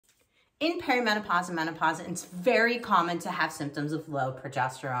In perimenopause and menopause, it's very common to have symptoms of low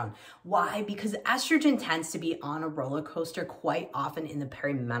progesterone. Why? Because estrogen tends to be on a roller coaster quite often in the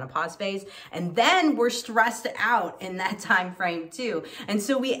perimenopause phase, and then we're stressed out in that time frame too. And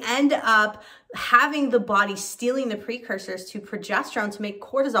so we end up having the body stealing the precursors to progesterone to make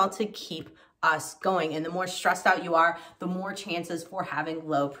cortisol to keep us going. And the more stressed out you are, the more chances for having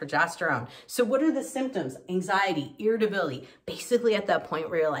low progesterone. So what are the symptoms? Anxiety, irritability, basically at that point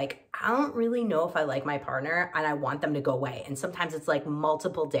where you're like, I don't really know if I like my partner and I want them to go away. And sometimes it's like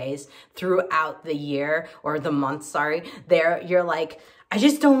multiple days throughout the year or the month, there you're like, I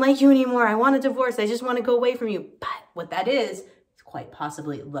just don't like you anymore. I want a divorce. I just want to go away from you. But what that is quite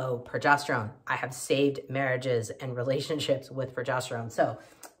possibly low progesterone. I have saved marriages and relationships with progesterone. So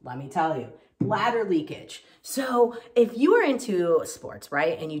let me tell you, bladder leakage. So if you are into sports,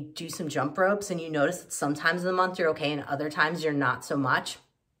 right, and you do some jump ropes and you notice that sometimes in the month you're okay and other times you're not so much,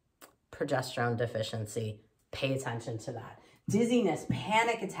 progesterone deficiency, pay attention to that. Dizziness,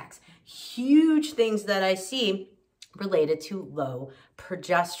 panic attacks, huge things that I see related to low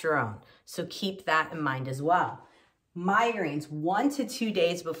progesterone. So keep that in mind as well. Migraines, 1 to 2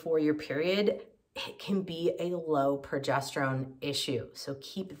 days before your period, it can be a low progesterone issue. So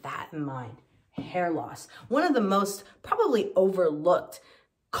keep that in mind. Hair loss. One of the most probably overlooked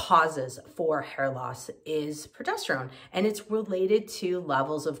causes for hair loss is progesterone, and it's related to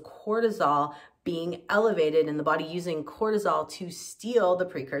levels of cortisol being elevated in the body using cortisol to steal the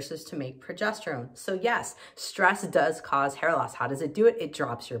precursors to make progesterone. So yes, stress does cause hair loss. How does it do it? It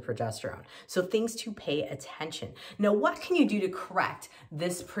drops your progesterone. So things to pay attention. Now, what can you do to correct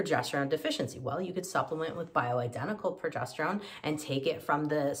this progesterone deficiency? Well, you could supplement with bioidentical progesterone and take it from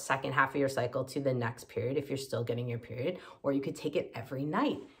the second half of your cycle to the next period if you're still getting your period, or you could take it every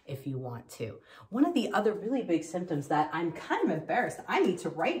night if you want to. One of the other really big symptoms that I'm kind of embarrassed I need to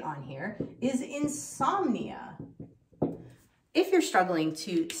write on here is insomnia. If you're struggling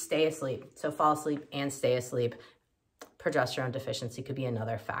to stay asleep, so fall asleep and stay asleep, progesterone deficiency could be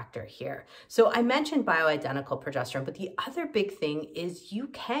another factor here. So I mentioned bioidentical progesterone, but the other big thing is you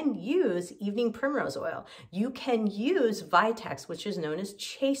can use evening primrose oil. You can use Vitex, which is known as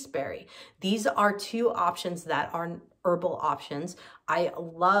chasteberry. These are two options that are herbal options. I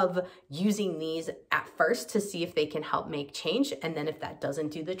love using these at first to see if they can help make change. And then if that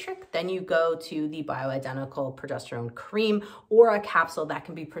doesn't do the trick, then you go to the bioidentical progesterone cream or a capsule that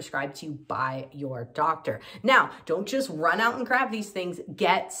can be prescribed to you by your doctor. Now, don't just run out and grab these things.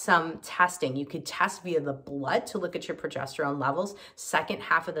 Get some testing. You could test via the blood to look at your progesterone levels. Second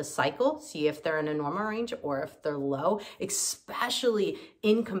half of the cycle, see if they're in a normal range or if they're low, especially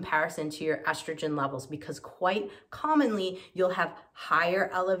in comparison to your estrogen levels, because quite commonly you'll have higher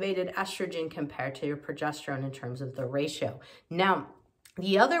elevated estrogen compared to your progesterone in terms of the ratio. Now,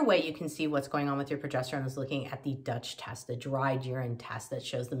 the other way you can see what's going on with your progesterone is looking at the Dutch test, the dried urine test that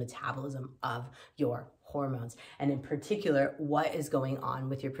shows the metabolism of your hormones, and in particular, what is going on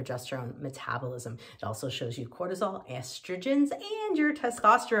with your progesterone metabolism. It also shows you cortisol, estrogens, and your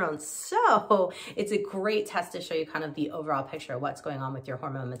testosterone. So it's a great test to show you kind of the overall picture of what's going on with your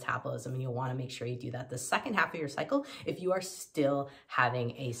hormone metabolism, and you'll want to make sure you do that the second half of your cycle if you are still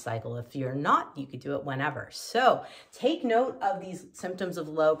having a cycle. If you're not, you could do it whenever. So take note of these symptoms of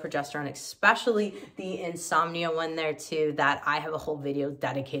low progesterone, especially the insomnia one there too, that I have a whole video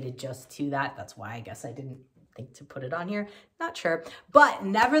dedicated just to that. That's why I guess I didn't think to put it on here, not sure. But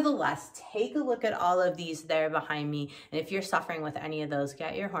nevertheless, take a look at all of these there behind me. And if you're suffering with any of those,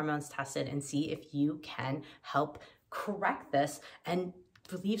 get your hormones tested and see if you can help correct this and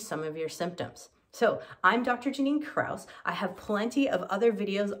relieve some of your symptoms. So I'm Dr. Janine Kraus. I have plenty of other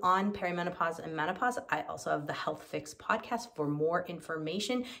videos on perimenopause and menopause. I also have the Health Fix podcast. For more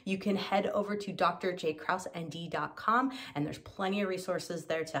information, you can head over to drjkrausnd.com, and there's plenty of resources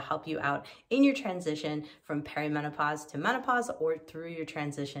there to help you out in your transition from perimenopause to menopause or through your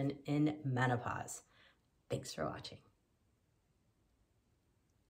transition in menopause. Thanks for watching.